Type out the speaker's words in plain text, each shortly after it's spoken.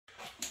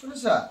What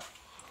is that?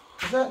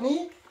 Is that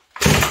neat?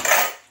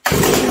 I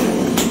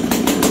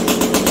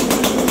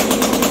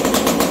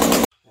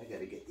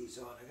gotta get these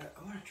on. I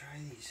want to try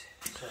these.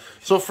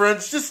 So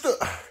friends, just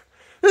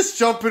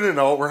jumping in and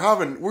out.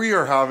 We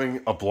are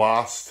having a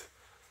blast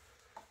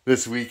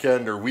this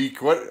weekend or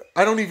week. What,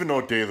 I don't even know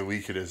what day of the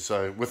week it is.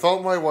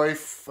 Without my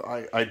wife,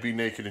 I'd be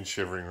naked and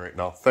shivering right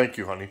now. Thank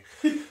you, honey.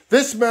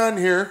 This man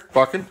here,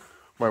 Buckin,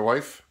 my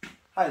wife.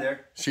 Hi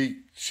there.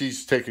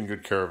 She's taking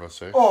good care of us,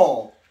 eh?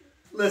 Oh,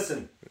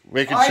 listen.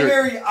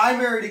 I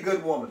married a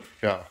good woman.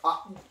 Yeah.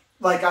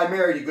 I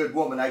married a good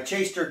woman. I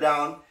chased her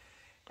down,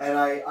 and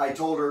I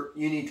told her,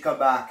 you need to come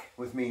back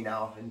with me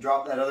now and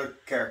drop that other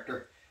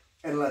character,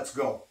 and let's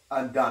go.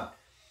 I'm done.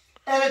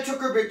 And it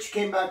took her a bit. She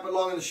came back, but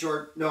long and the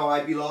short, no,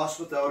 I'd be lost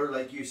without her,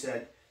 like you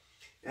said.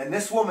 And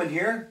this woman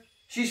here,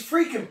 she's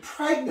freaking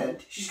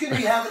pregnant. She's going to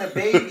be having a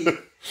baby.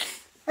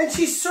 And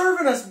she's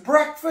serving us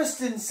breakfast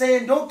and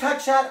saying, don't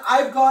touch that.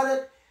 I've got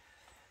it.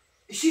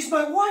 She's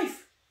my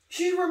wife.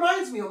 She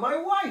reminds me of my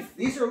wife.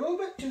 These are a little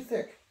bit too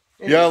thick.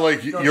 Yeah,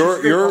 like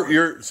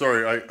you're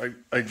sorry,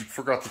 I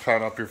forgot to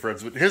pan up your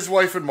friends, but his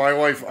wife and my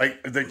wife,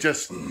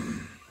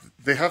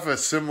 they have a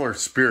similar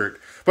spirit.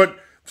 But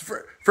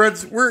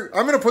friends, I'm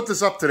going to put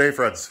this up today,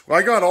 friends.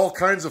 I got all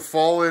kinds of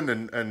fall-in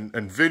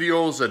and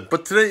videos,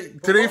 but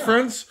today,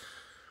 friends,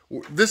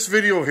 this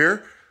video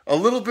here, a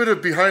little bit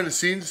of behind the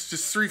scenes,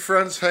 just 3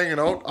 friends hanging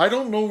out. I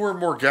don't know where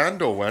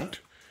Morgando went.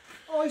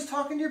 Oh, he's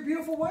talking to your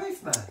beautiful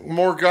wife, man.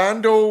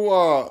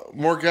 Morgando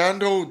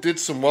did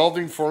some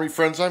welding for me,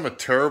 friends. I'm a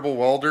terrible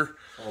welder.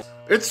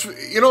 It's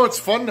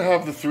fun to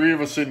have the 3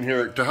 of us in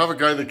here, to have a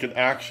guy that can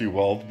actually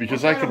weld,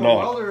 because I cannot.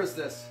 What welder is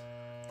this?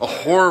 A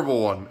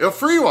horrible one. A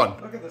free one.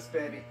 Look at this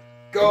baby.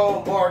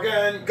 Go,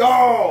 Morgan,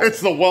 go!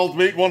 It's the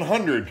WeldMate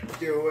 100.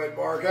 Do it,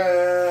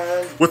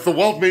 Morgan. With the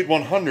WeldMate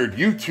 100,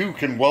 you too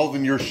can weld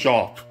in your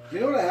shop. You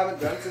know what I haven't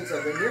done since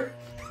I've been here?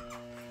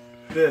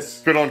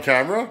 This. Been on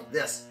camera?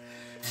 This.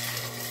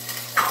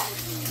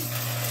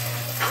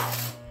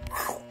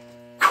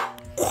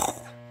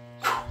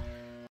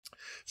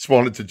 Just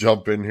wanted to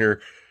jump in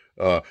here.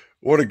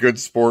 What a good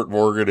sport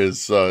Morgan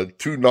is. 2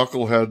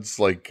 knuckleheads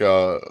like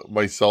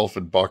myself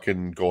and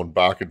Buckin going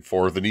back and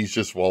forth, and he's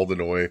just welding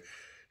away.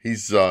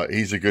 He's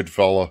a good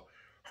fella,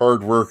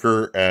 hard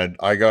worker, and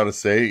I gotta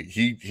say,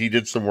 he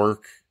did some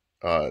work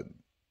to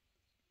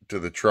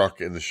the truck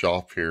in the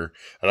shop here,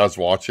 and I was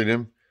watching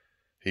him.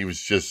 He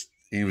was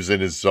in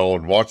his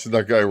zone. Watching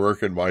that guy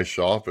work in my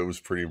shop, it was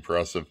pretty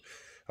impressive.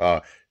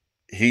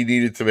 He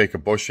needed to make a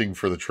bushing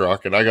for the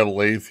truck, and I got a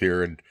lathe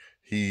here, and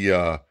he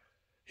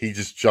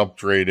just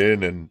jumped right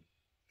in and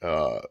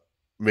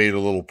made a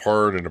little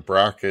part and a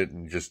bracket,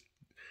 and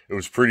it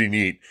was pretty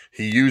neat.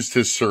 He used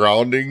his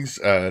surroundings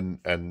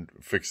and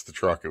fixed the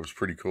truck. It was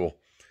pretty cool.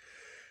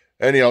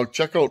 Anyhow,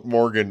 check out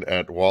Morgan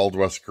at Wild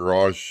West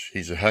Garage.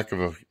 He's a heck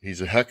of a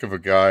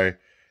guy,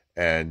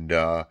 and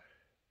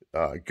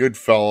good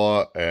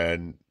fella,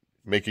 and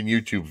making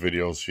YouTube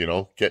videos,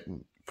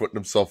 putting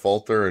himself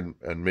out there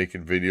and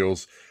making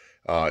videos.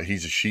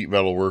 He's a sheet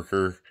metal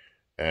worker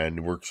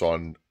and works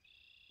on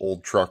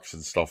old trucks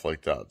and stuff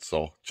like that.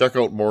 So check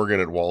out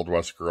Morgan at Wild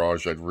West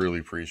Garage. I'd really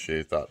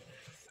appreciate that.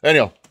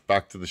 Anyhow,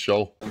 back to the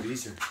show.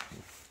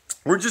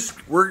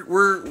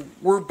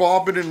 We're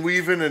bobbing and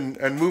weaving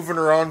and moving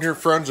around here,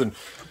 friends. And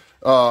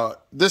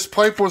this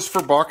pipe was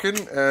for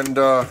Buckin, and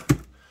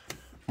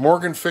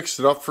Morgan fixed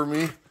it up for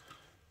me.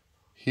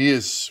 He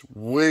is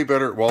way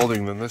better at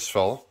welding than this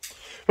fella.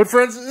 But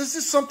friends, this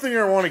is something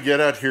I want to get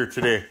at here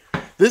today.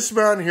 This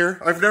man here,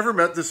 I've never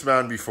met this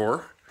man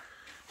before.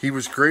 He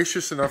was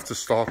gracious enough to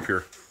stop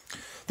here.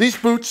 These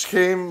boots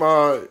came,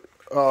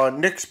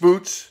 Nick's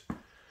boots,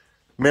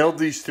 mailed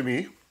these to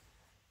me.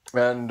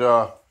 And,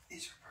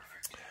 these are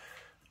perfect.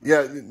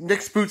 Yeah,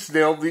 Nick's boots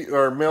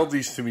mailed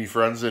these to me,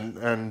 friends.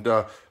 And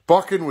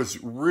Buckin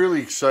was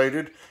really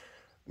excited.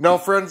 Now,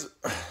 friends,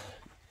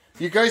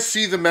 you guys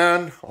see the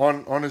man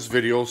on his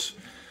videos.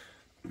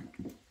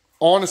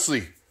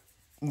 Honestly,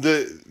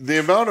 the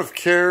amount of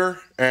care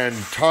and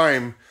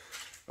time,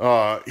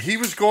 he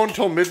was going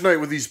till midnight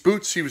with these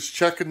boots. He was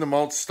checking them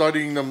out,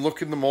 studying them,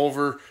 looking them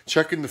over,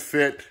 checking the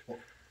fit.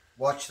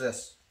 Watch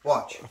this.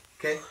 Watch.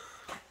 Okay.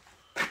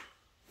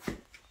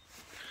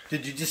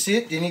 Did you just see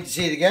it? Do you need to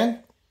see it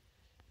again?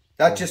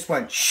 That just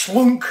went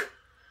schlunk.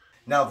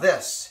 Now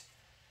this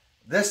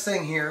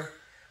thing here,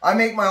 I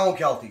make my own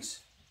Kelties.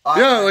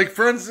 Like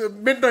friends,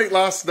 midnight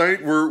last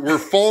night, we're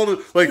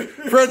falling, like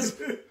friends,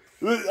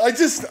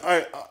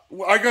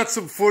 I got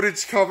some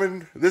footage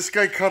coming. This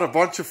guy cut a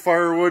bunch of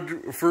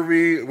firewood for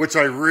me, which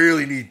I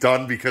really need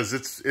done because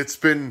it's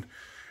been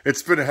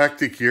a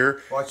hectic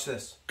year. Watch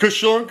this.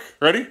 Kushunk,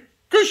 ready?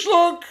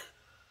 Kushunk!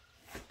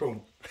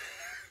 Boom.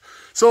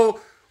 So,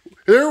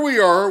 there we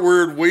are,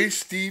 we're in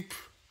waist deep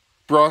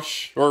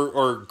brush,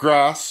 or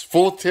grass,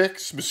 full of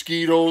ticks,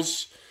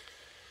 mosquitoes.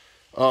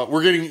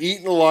 We're getting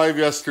eaten alive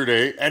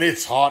yesterday, and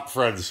it's hot,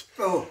 friends.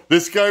 Oh.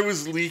 This guy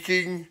was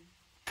leaking,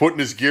 putting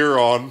his gear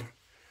on.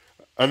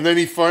 And then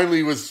he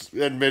finally was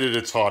admitted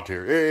it's hot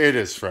here. It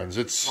is, friends.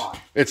 It's hot.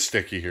 It's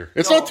sticky here.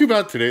 It's not too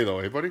bad today, though,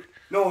 eh, buddy?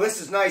 No,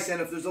 this is nice. And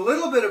if there's a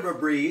little bit of a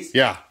breeze,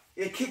 yeah,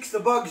 it kicks the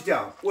bugs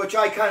down, which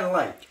I kind of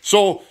like.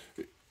 So,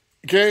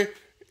 okay,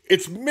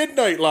 it's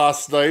midnight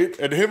last night,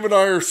 and him and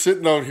I are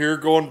sitting out here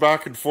going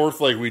back and forth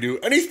like we do.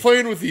 And he's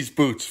playing with these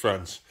boots,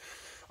 friends.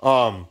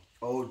 Oh,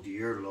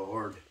 dear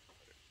Lord.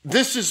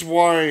 This is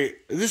why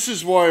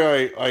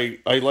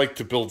I like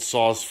to build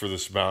saws for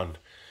this man.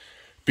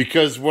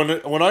 Because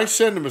when I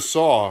send him a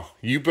saw,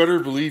 you better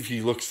believe he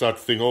looks that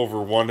thing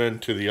over one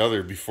end to the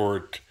other before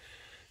it,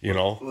 you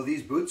know. Well,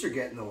 these boots are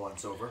getting the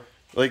once over.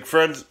 Like,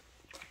 friends,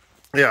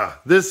 yeah,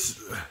 this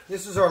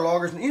is our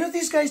loggers. You know what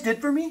these guys did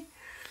for me?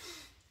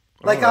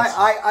 Like,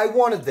 I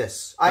wanted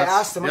this. I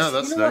asked them. I said,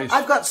 that's you know nice.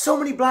 what? I've got so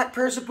many black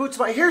pairs of boots.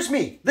 But here's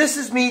me. This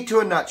is me to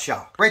a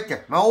nutshell. Right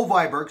there. My old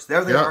Vibergs.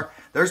 There they are.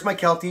 There's my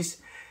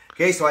Kelties.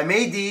 Okay, so I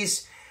made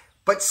these.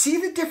 But see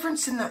the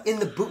difference in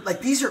the boot?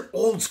 Like, these are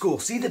old school.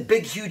 See the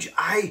big, huge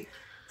eye?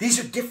 These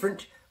are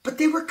different. But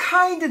they were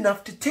kind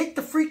enough to take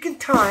the freaking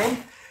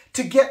time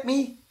to get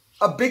me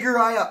a bigger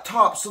eye up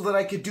top so that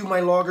I could do my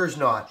logger's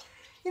knot.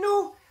 You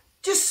know,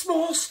 just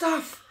small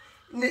stuff.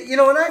 You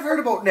know, and I've heard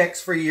about necks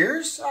for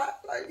years.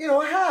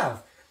 I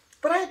have.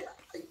 But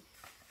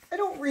I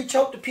don't reach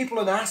out to people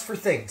and ask for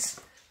things.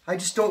 I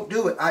just don't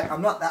do it.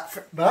 I'm not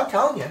that... But I'm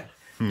telling you.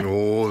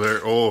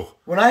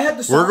 When I had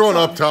the... We're going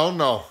uptown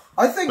now.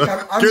 I think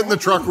I'm get in the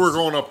truck, we're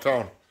going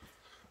uptown.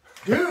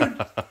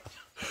 Dude.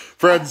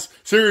 Friends,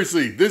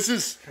 seriously,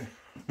 this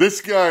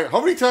guy,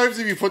 how many times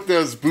have you put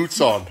those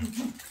boots on?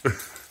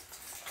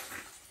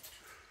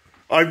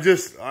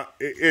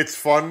 It's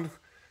fun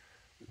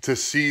to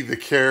see the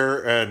care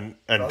and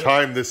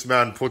time this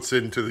man puts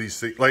into these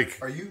things. Like,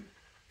 are you?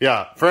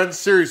 Yeah, friends,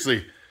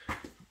 seriously.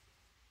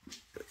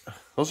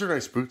 Those are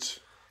nice boots.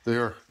 They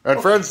are.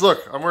 And friends,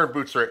 look, I'm wearing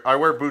boots, right? I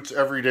wear boots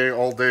every day,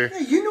 all day. Yeah,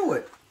 you know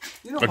it.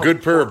 You know a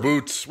good pair of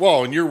boots.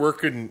 Well, and you're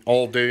working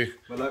all day.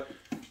 But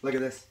look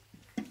at this.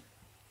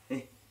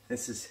 Hey,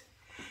 this is...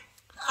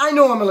 I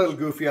know I'm a little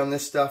goofy on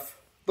this stuff,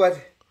 but...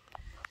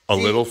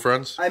 Little,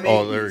 friends? There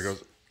he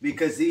goes.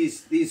 Because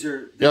these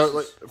are...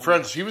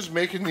 Friends, he was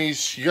making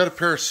these... He got a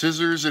pair of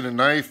scissors and a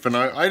knife, and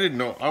I didn't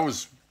know. I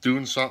was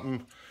doing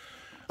something.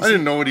 I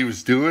didn't know what he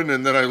was doing,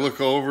 and then I look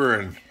over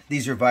and...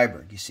 These are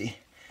Viberg, you see.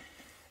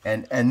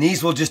 And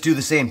these will just do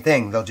the same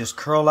thing. They'll just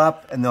curl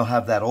up, and they'll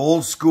have that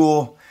old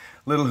school...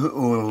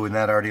 Ooh, and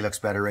that already looks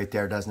better right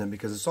there, doesn't it?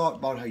 Because it's all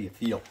about how you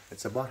feel.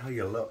 It's about how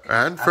you look.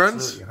 And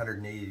friends,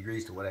 180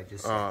 degrees to what I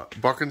just said.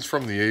 Buckin's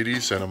from the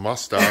 80s and a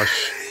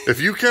mustache.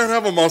 If you can't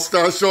have a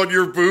mustache on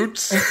your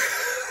boots,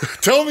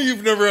 tell me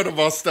you've never had a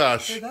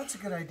mustache. Hey, that's a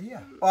good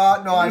idea.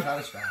 No, I've had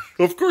a stash.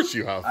 Of course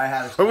you have. I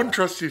had a stash. I wouldn't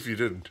trust you if you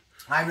didn't.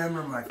 I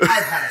remember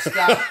I've had a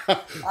stash.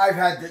 I've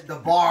had the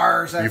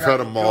bars. You've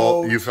had a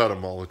mullet. You've had a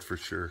mullet for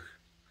sure.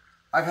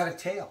 I've had a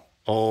tail.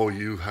 Oh,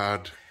 you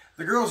had...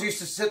 The girls used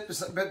to sit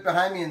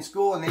behind me in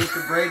school, and they used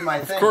to braid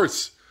my thing. Of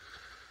course.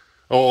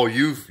 Oh,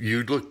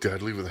 you'd look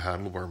deadly with a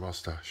handlebar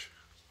mustache.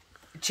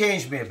 It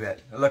changed me a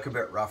bit. I look a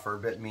bit rougher, a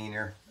bit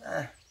meaner.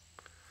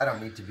 I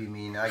don't need to be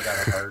mean. I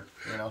got a heart,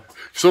 you know.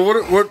 So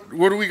what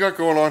do we got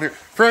going on here,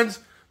 friends?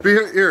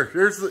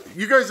 Here's the.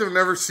 You guys have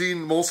never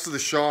seen most of the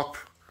shop.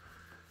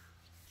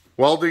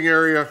 Welding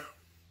area.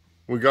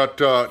 We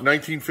got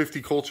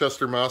 1950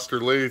 Colchester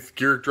Master lathe,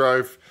 gear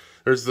drive.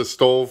 There's the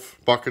stove.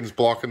 Buckin's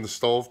blocking the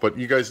stove, but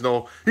you guys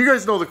know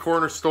the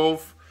corner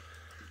stove.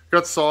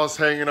 Got saws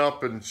hanging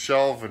up and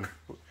shelf,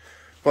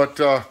 but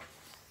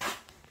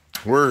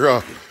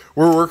we're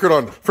working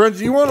on.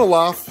 Friends, you want to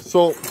laugh?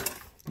 So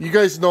you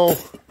guys know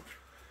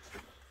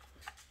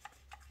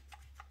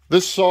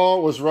this saw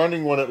was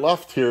running when it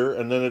left here,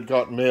 and then it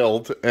got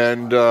mailed,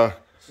 and the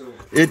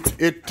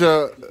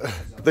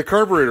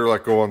carburetor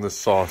let go on this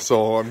saw.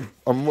 So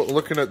I'm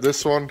looking at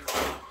this one.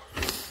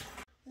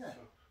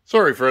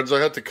 Sorry, friends, I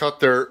had to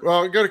cut there.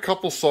 Well, I got a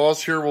couple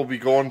saws here we'll be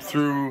going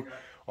through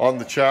on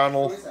the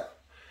channel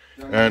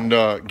and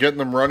getting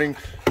them running.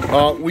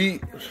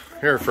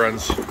 Here,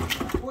 friends.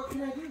 What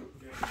can I do?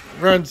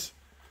 Friends,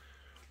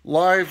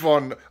 live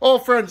on... Oh,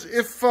 friends,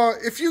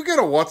 if you get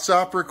a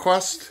WhatsApp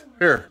request...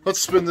 Here, let's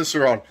spin this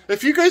around.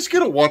 If you guys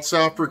get a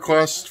WhatsApp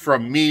request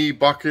from me,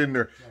 Buckin,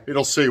 or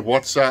it'll say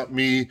WhatsApp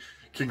me,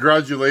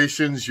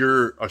 congratulations,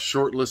 you're a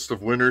short list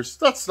of winners.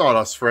 That's not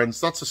us,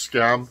 friends. That's a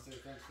scam.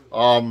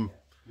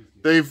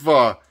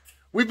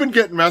 We've been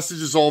getting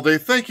messages all day.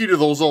 Thank you to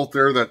those out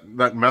there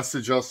that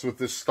message us with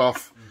this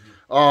stuff.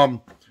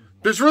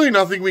 There's really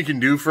nothing we can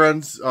do,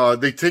 friends.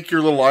 They take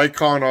your little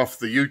icon off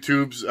the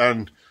YouTubes,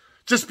 and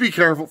just be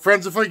careful.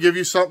 Friends, if I give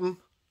you something,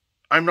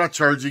 I'm not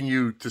charging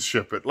you to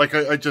ship it. Like,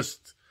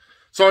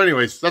 so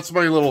anyways, that's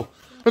my little,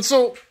 but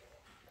so,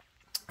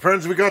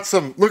 friends, we got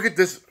some, look at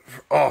this.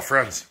 Oh,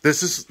 friends,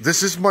 this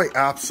is my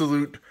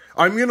absolute,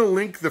 I'm going to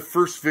link the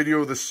first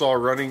video of this saw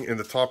running in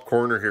the top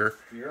corner here.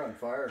 You're on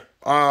fire.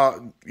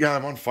 Yeah,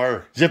 I'm on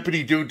fire.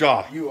 Zippity doo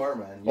dah. You are,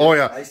 man. Oh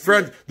yeah,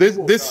 friend.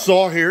 This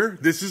saw here.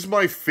 This is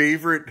my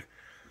favorite.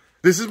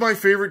 This is my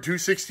favorite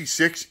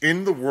 266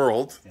 in the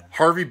world. Yeah.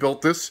 Harvey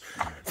built this.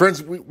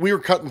 Friends, we were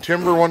cutting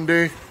timber one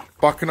day,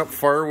 bucking up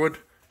firewood.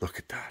 Look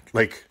at that.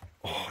 Like,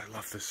 oh, I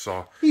love this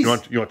saw. You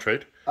want to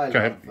trade?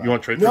 You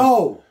want to trade?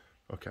 No.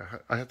 Okay,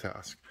 I had to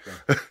ask.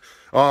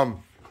 Yeah.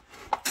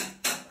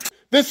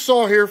 This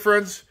saw here,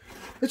 friends.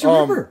 It's a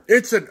ripper.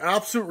 It's an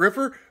absolute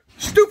ripper.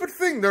 Stupid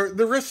thing.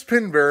 The wrist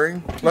pin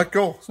bearing. Let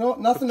go. It's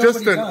nothing.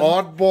 Just an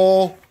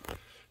oddball.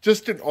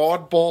 Just an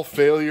oddball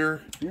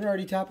failure. You're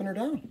already tapping her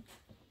down.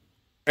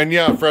 And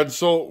yeah, friends.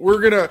 So we're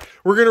gonna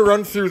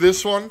run through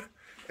this one,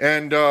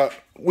 and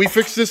we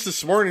fixed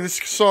this morning. This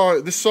saw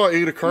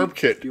ate a carb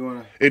kit.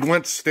 It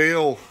went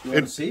stale. You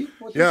want to see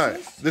what this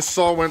is? This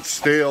saw went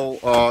stale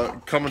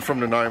coming from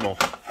Nanaimo.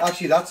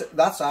 Actually,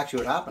 that's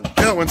actually what happened.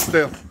 Yeah, it went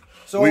stale.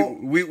 So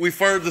we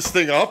fired this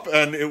thing up,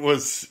 and it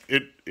wasn't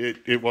good.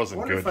 I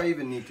wonder if I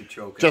even need to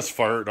choke it. Just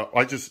fire it up.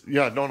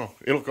 No,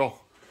 it'll go.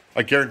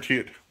 I guarantee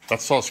it. That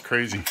saw's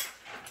crazy.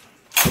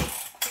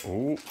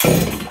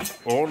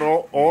 Oh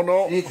no, oh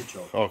no. You need to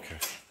choke. Okay.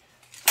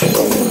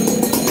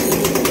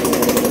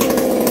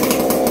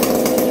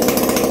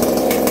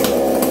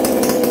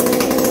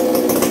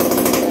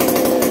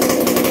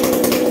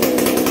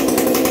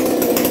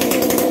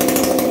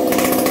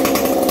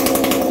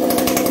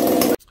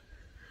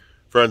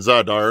 Friends,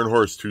 that Iron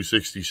Horse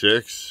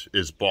 266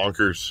 is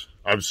bonkers.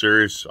 I'm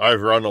serious.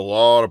 I've run a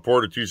lot of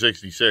Porta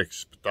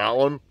 266, but that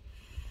one,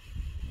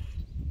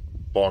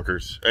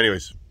 bonkers.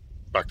 Anyways,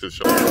 back to the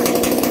show.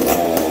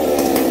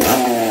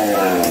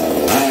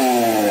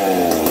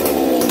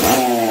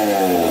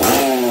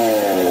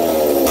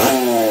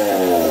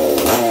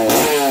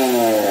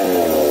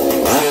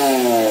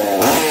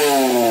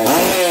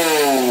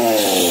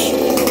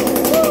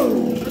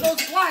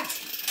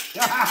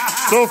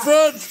 So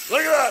friends, look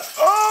at that.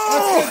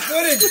 Oh! That's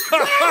good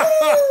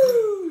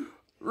footage.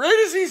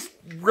 Right as he's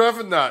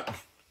revving that,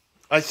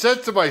 I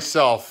said to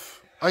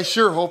myself, I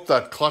sure hope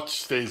that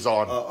clutch stays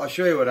on. I'll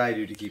show you what I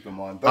do to keep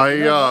them on. But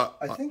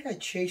I think I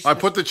chased I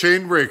put the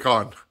chain brake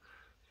on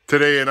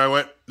today, and I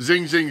went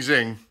zing, zing,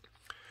 zing.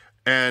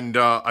 And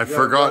I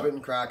forgot. Rev it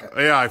and crack it.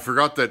 Yeah, I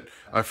forgot that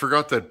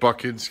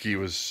Buckinski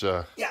was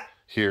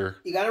here.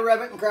 You got to rev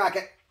it and crack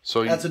it.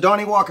 So that's a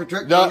Donnie Walker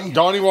trick.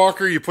 Donnie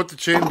Walker, you put the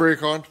chain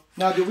brake on.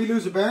 Now, did we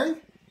lose a bearing?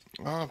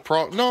 No,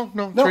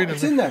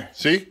 it's in there.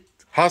 See,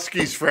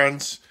 Huskies,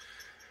 friends,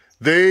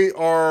 they're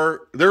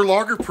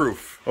logger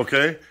proof.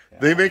 Okay, yeah.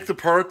 They make the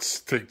parts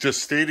to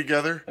just stay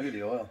together. Look at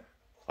the oil.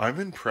 I'm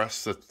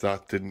impressed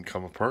that didn't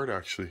come apart.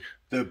 Actually,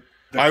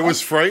 I was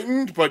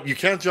frightened, but you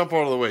can't jump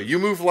out of the way. You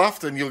move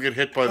left, and you'll get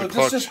hit by the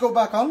clutch. Just go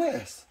back on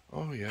this.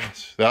 Oh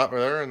yes, that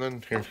there, and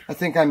then here. I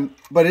think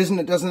but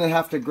doesn't it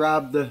have to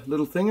grab the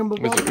little thing in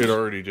between? It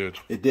already did.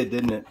 It did,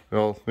 didn't it?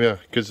 Well, yeah,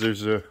 because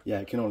there's a.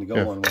 Yeah, it can only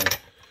go one way.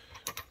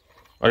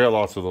 I got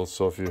lots of those,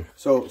 so if you.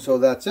 So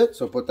that's it.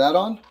 So put that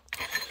on.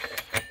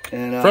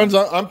 And friends,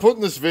 I'm putting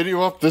this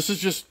video up. This is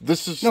shoot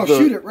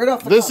it right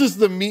off the This top. is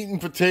the meat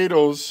and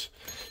potatoes.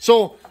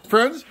 So,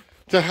 friends,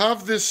 to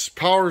have this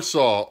power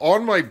saw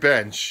on my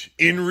bench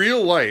in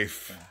real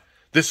life,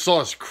 this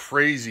saw is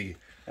crazy.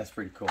 That's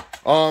pretty cool.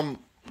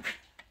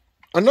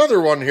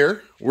 Another one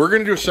here. We're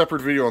going to do a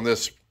separate video on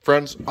this.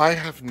 Friends, I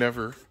have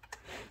never...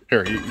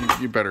 Here,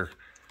 you better...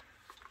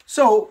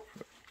 So...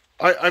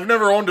 I've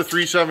never owned a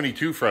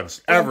 372,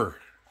 friends. Ever.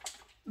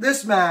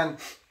 This man...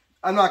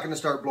 I'm not going to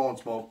start blowing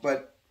smoke,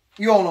 but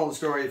you all know the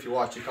story if you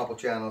watch a couple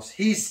channels.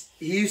 He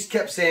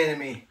kept saying to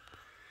me,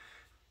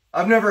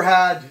 I've never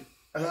had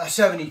a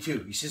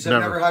 72. He says,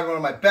 I've never had one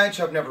on my bench.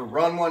 I've never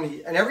run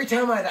one. And every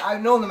time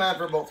I've known the man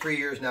for about 3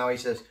 years now, he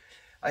says...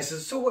 I said,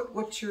 so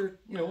what's your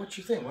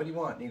thing? What do you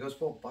want? And he goes,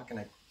 well, Buck, and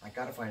I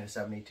got to find a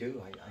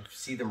 72. I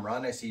see them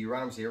run. I see you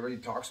run them. See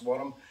everybody talks about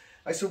them.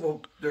 I said,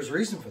 well, there's a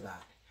reason for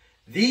that.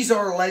 These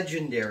are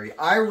legendary.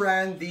 I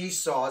ran these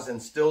saws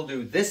and still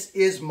do. This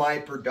is my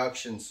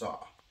production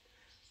saw.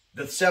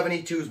 The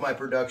 72 is my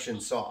production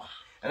saw.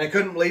 And I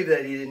couldn't believe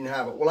that he didn't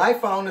have it. Well, I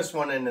found this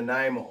one in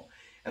Nanaimo,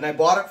 and I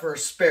bought it for a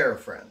spare,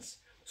 friends.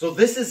 So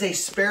this is a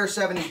spare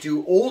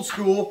 72, old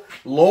school,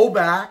 low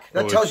back.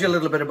 That tells you a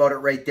little bit about it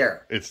right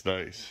there. It's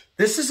nice.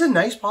 This is a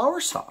nice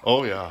power saw.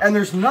 Oh, yeah. And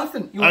there's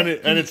nothing.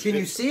 Can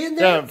you see in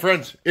there? Yeah,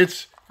 friends,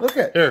 it's... Look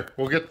at here,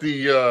 we'll get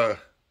the...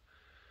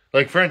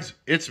 friends,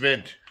 it's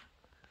mint.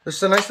 This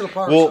is a nice little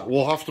power saw.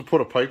 We'll have to put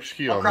a pipe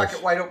ski on this. I'll crack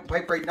it wide open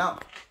pipe right now.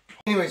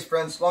 Anyways,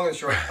 friends, long and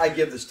short, I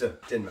give this to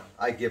Tin Man.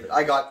 I give it.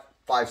 I got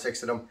 5,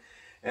 6 of them.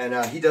 And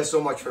he does so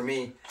much for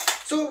me.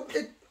 So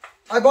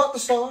I bought the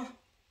saw.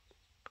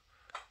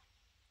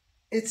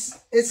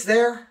 It's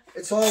there.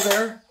 It's all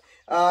there.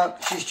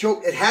 She's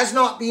choked. It has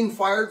not been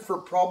fired for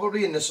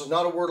probably, and this is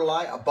not a word of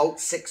lie, about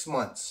 6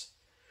 months.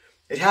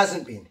 It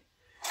hasn't been.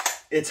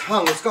 It's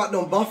hung. It's got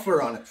no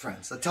muffler on it,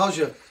 friends. That tells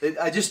you.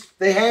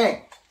 They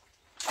hang.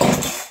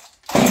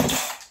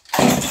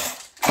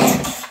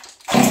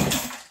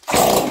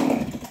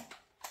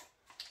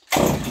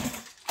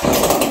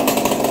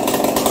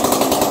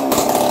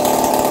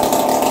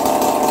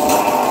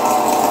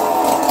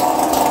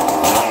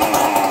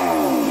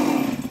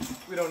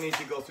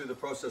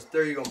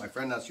 There you go, my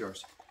friend. That's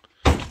yours.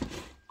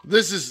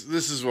 This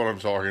is what I'm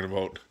talking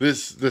about.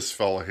 This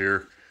fella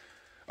here.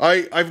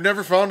 I've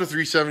never found a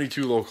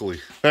 372 locally.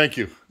 Thank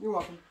you. You're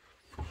welcome.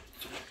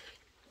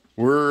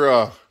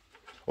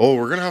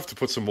 We're gonna have to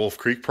put some Wolf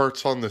Creek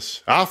parts on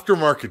this.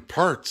 Aftermarket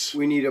parts.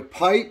 We need a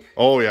pipe.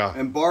 Oh yeah.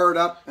 And bar it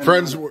up. And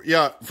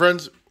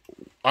friends,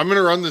 I'm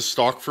gonna run this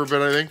stock for a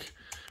bit, I think.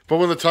 But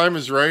when the time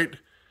is right,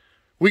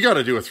 we got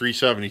to do a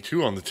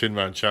 372 on the Tin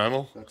Man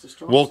channel. That's a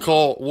strong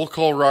we'll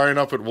call Ryan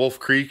up at Wolf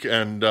Creek,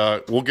 and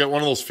we'll get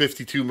one of those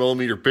 52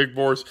 millimeter big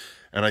bores,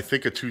 and I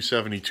think a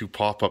 272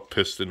 pop up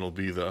piston will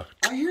be the.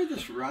 I hear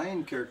this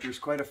Ryan character is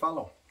quite a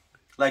fellow,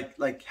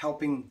 like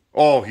helping.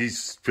 Oh,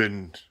 he's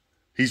been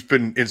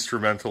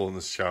instrumental in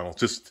this channel.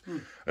 Just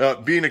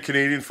being a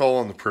Canadian fellow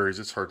on the prairies,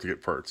 it's hard to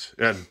get parts,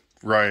 and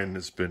Ryan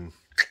has been.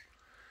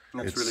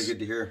 That's really good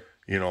to hear.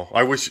 You know,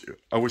 I wish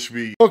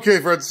we... Okay,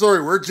 Fred,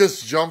 sorry, we're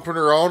just jumping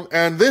around.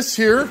 And this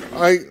here,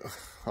 I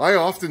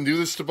often do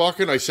this to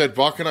Buckin. I said,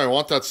 Buckin, I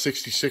want that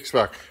 66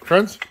 back.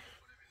 Friends,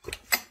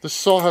 this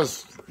saw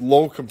has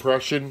low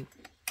compression.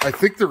 I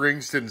think the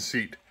rings didn't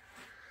seat.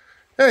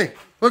 Hey,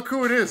 look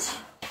who it is.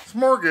 It's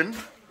Morgan.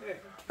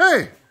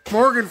 Hey,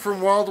 Morgan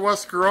from Wild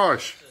West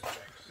Garage.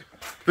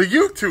 The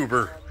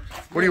YouTuber.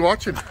 What are you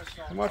watching?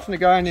 I'm watching a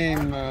guy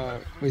named,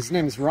 his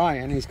name is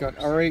Ryan. He's got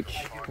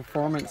RH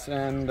Performance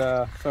and,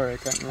 sorry, I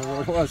can't remember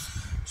what it was.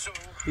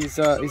 He's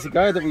a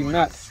guy that we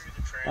met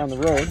on the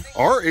road.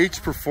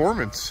 RH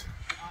Performance.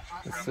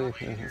 Let's see,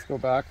 let's go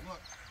back.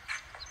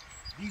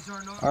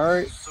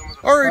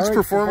 RH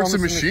Performance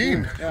and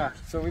Machine. Yeah,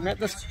 so we met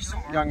this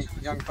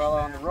young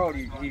fella on the road.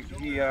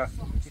 He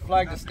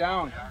flagged us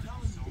down.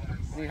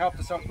 And he helped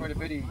us out quite a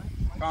bit. He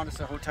found us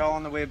a hotel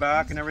on the way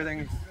back and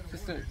everything.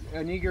 Just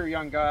an eager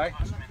young guy.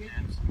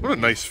 What a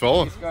nice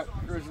fellow. He's got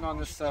cruising on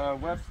this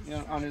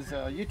on his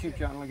YouTube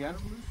channel again.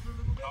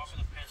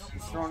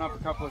 He's thrown up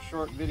a couple of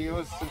short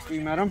videos since we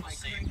met him.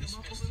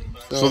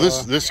 So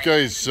this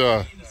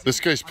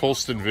guy's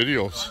posting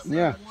videos.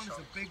 Yeah,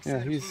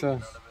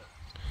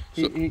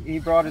 he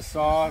brought his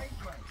saw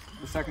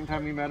the second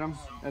time we met him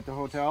at the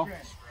hotel.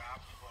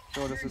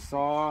 Showed us his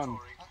saw, and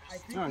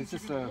no, he's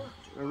just a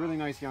really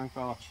nice young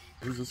fella.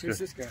 Who's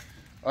this guy?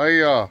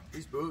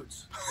 These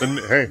boots.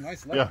 Hey,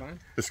 Nice luck, yeah, man.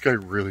 This guy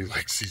really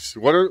likes these.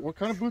 What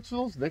kind of boots are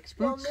those? Nick's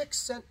boots?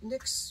 Well,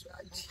 Nick's.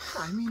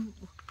 I mean,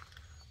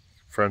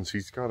 friends,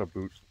 he's got a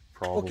boot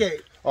problem. okay.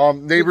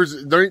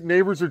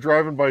 Neighbors are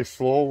driving by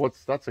slow.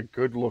 That's a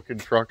good looking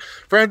truck,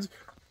 friends.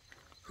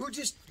 Who are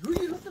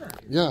you looking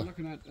at? Yeah, We're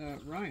looking at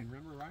Ryan.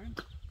 Remember Ryan?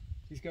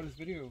 He's got his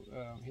video.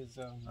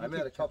 I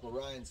met a couple of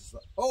Ryans.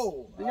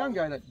 Oh, the young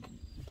guy that.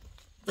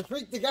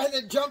 The guy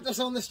that jumped us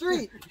on the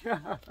street.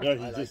 yeah. I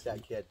like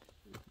that kid.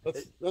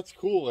 That's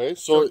cool, eh?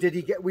 So did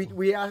he get? We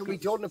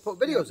told him to put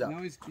videos up.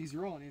 No, he's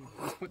rolling.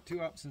 He's put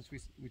 2 up since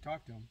we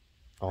talked to him.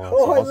 Oh,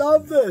 awesome. I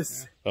love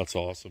this. That's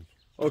awesome.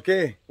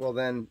 Okay, well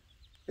then,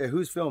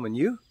 who's filming?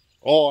 You?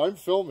 Oh, I'm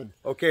filming.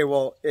 Okay,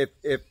 well if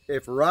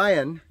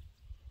Ryan,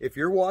 if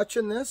you're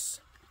watching this,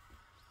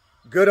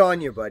 good on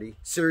you, buddy.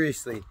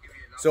 Seriously.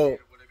 So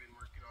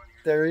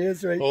there he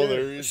is, right there. Oh,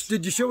 there he is.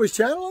 Did you show his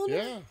channel on?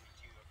 Yeah.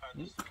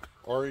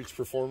 RH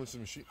Performance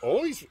and Machine.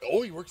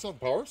 He works on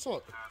power saw.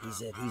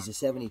 He's a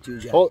 72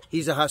 Jack. Oh.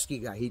 He's a husky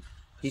guy.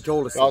 He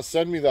told us.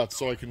 Send me that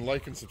so I can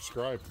like and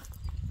subscribe.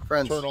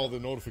 Friends, turn all the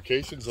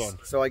notifications on.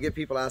 So I get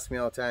people asking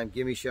me all the time,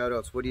 give me shout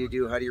outs. What do you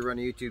do? How do you run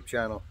a YouTube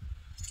channel?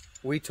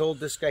 We told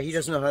this guy he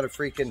doesn't know how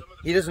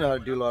to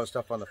do a lot of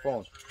stuff on the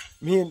phone.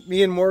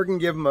 Me and Morgan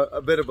gave him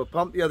a bit of a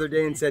pump the other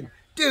day and said,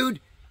 dude,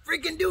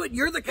 freaking do it.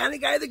 You're the kind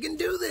of guy that can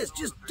do this.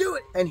 Just do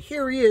it. And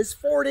here he is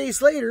 4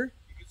 days later.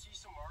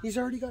 He's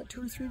already got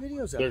 2 or 3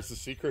 videos out. There's the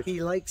secret.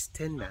 He likes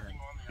Tin Man.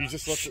 You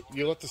just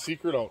let the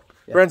secret out.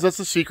 Yeah. Friends, that's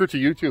the secret to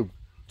YouTube.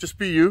 Just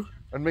be you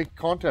and make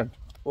content.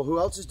 Well, who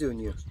else is doing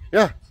you?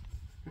 Yeah.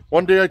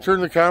 One day I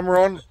turned the camera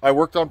on. I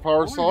worked on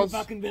power saws.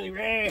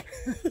 Billy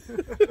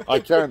I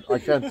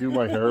can't do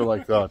my hair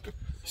like that.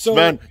 So,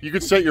 man, you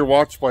could set your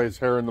watch by his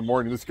hair in the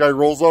morning. This guy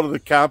rolls out of the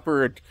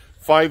camper at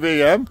 5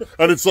 a.m.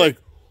 and it's like,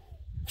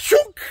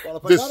 shook. Well,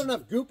 if I got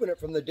enough goop in it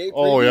from the day previous,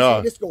 oh yeah,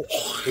 I just go.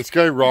 This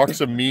guy rocks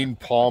a mean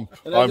pomp.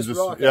 And I'm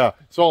just yeah.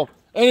 So,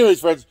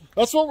 anyways, friends,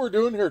 that's what we're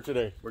doing here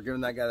today. We're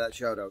giving that guy that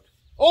shout out.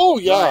 Oh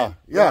yeah,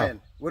 Ryan.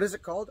 What is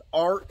it called?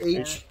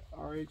 RH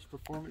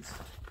Performance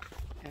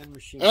and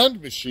Machine.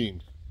 And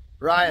Machine.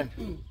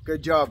 Ryan,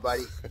 good job,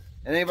 buddy.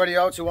 And anybody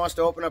else who wants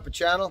to open up a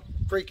channel,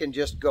 freaking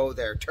just go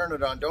there. Turn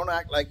it on. Don't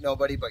act like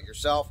nobody but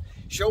yourself.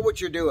 Show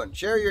what you're doing.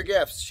 Share your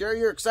gifts. Share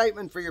your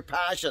excitement for your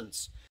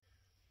passions.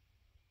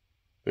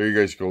 There you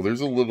guys go.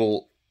 There's a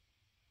little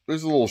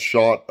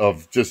shot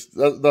of just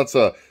that's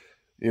a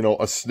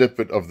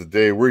snippet of the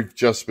day. We've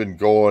just been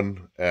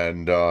going,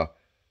 and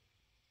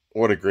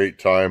what a great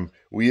time.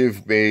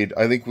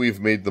 I think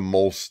we've made the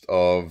most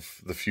of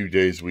the few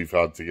days we've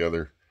had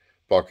together,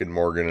 Buckin and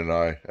Morgan and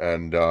I,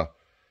 and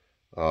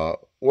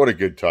what a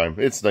good time.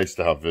 It's nice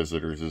to have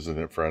visitors, isn't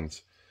it,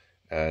 friends?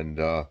 And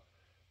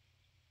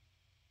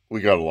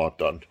we got a lot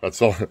done. That's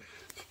all.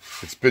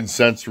 it's been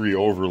sensory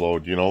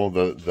overload. You know,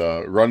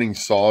 the running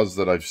saws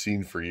that I've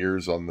seen for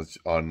years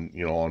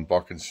on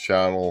Buckin's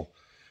channel.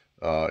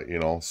 You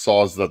know,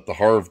 saws that the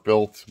Harv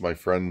built. My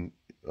friend,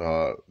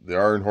 the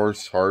Iron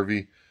Horse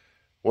Harvey.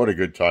 What a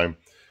good time.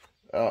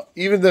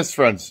 Even this,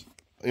 friends.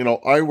 You know,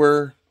 I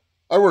wear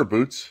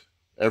boots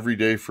every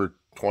day for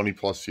 20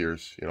 plus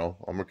years. You know,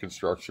 I'm a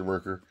construction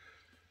worker.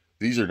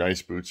 These are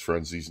nice boots,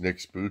 friends. These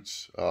Nick's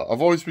boots.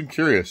 I've always been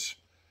curious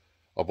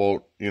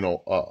about, you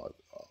know,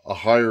 a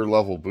higher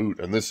level boot,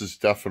 and this is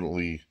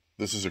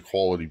a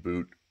quality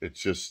boot.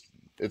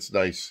 It's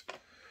nice.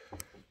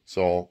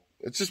 So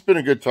it's just been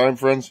a good time,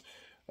 friends.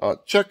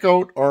 Check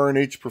out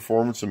R&H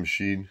Performance and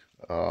Machine.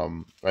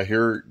 I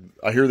hear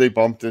they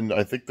bumped in.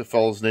 I think the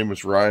fellow's name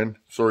was Ryan.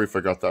 Sorry if I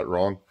got that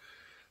wrong.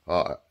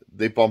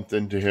 They bumped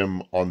into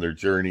him on their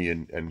journey,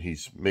 and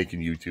he's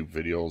making YouTube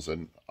videos,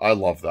 and I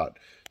love that.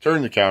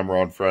 Turn the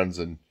camera on, friends,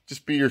 and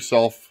just be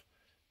yourself.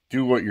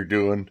 Do what you're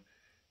doing,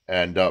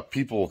 and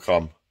people will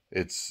come.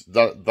 That's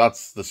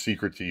the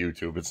secret to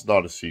YouTube. It's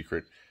not a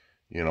secret,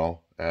 you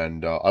know.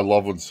 And I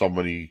love when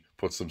somebody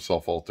puts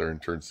themselves out there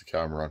and turns the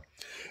camera on.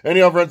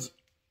 Anyhow, friends,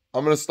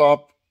 I'm gonna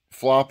stop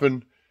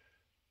flopping.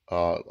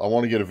 I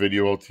want to get a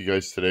video out to you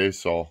guys today,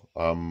 so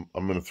I'm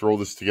going to throw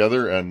this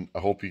together, and I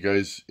hope you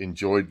guys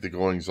enjoyed the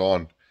goings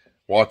on.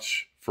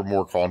 Watch for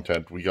more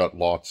content. We got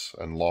lots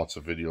and lots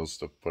of videos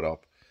to put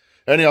up.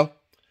 Anyhow,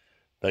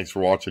 thanks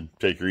for watching.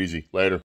 Take her easy. Later.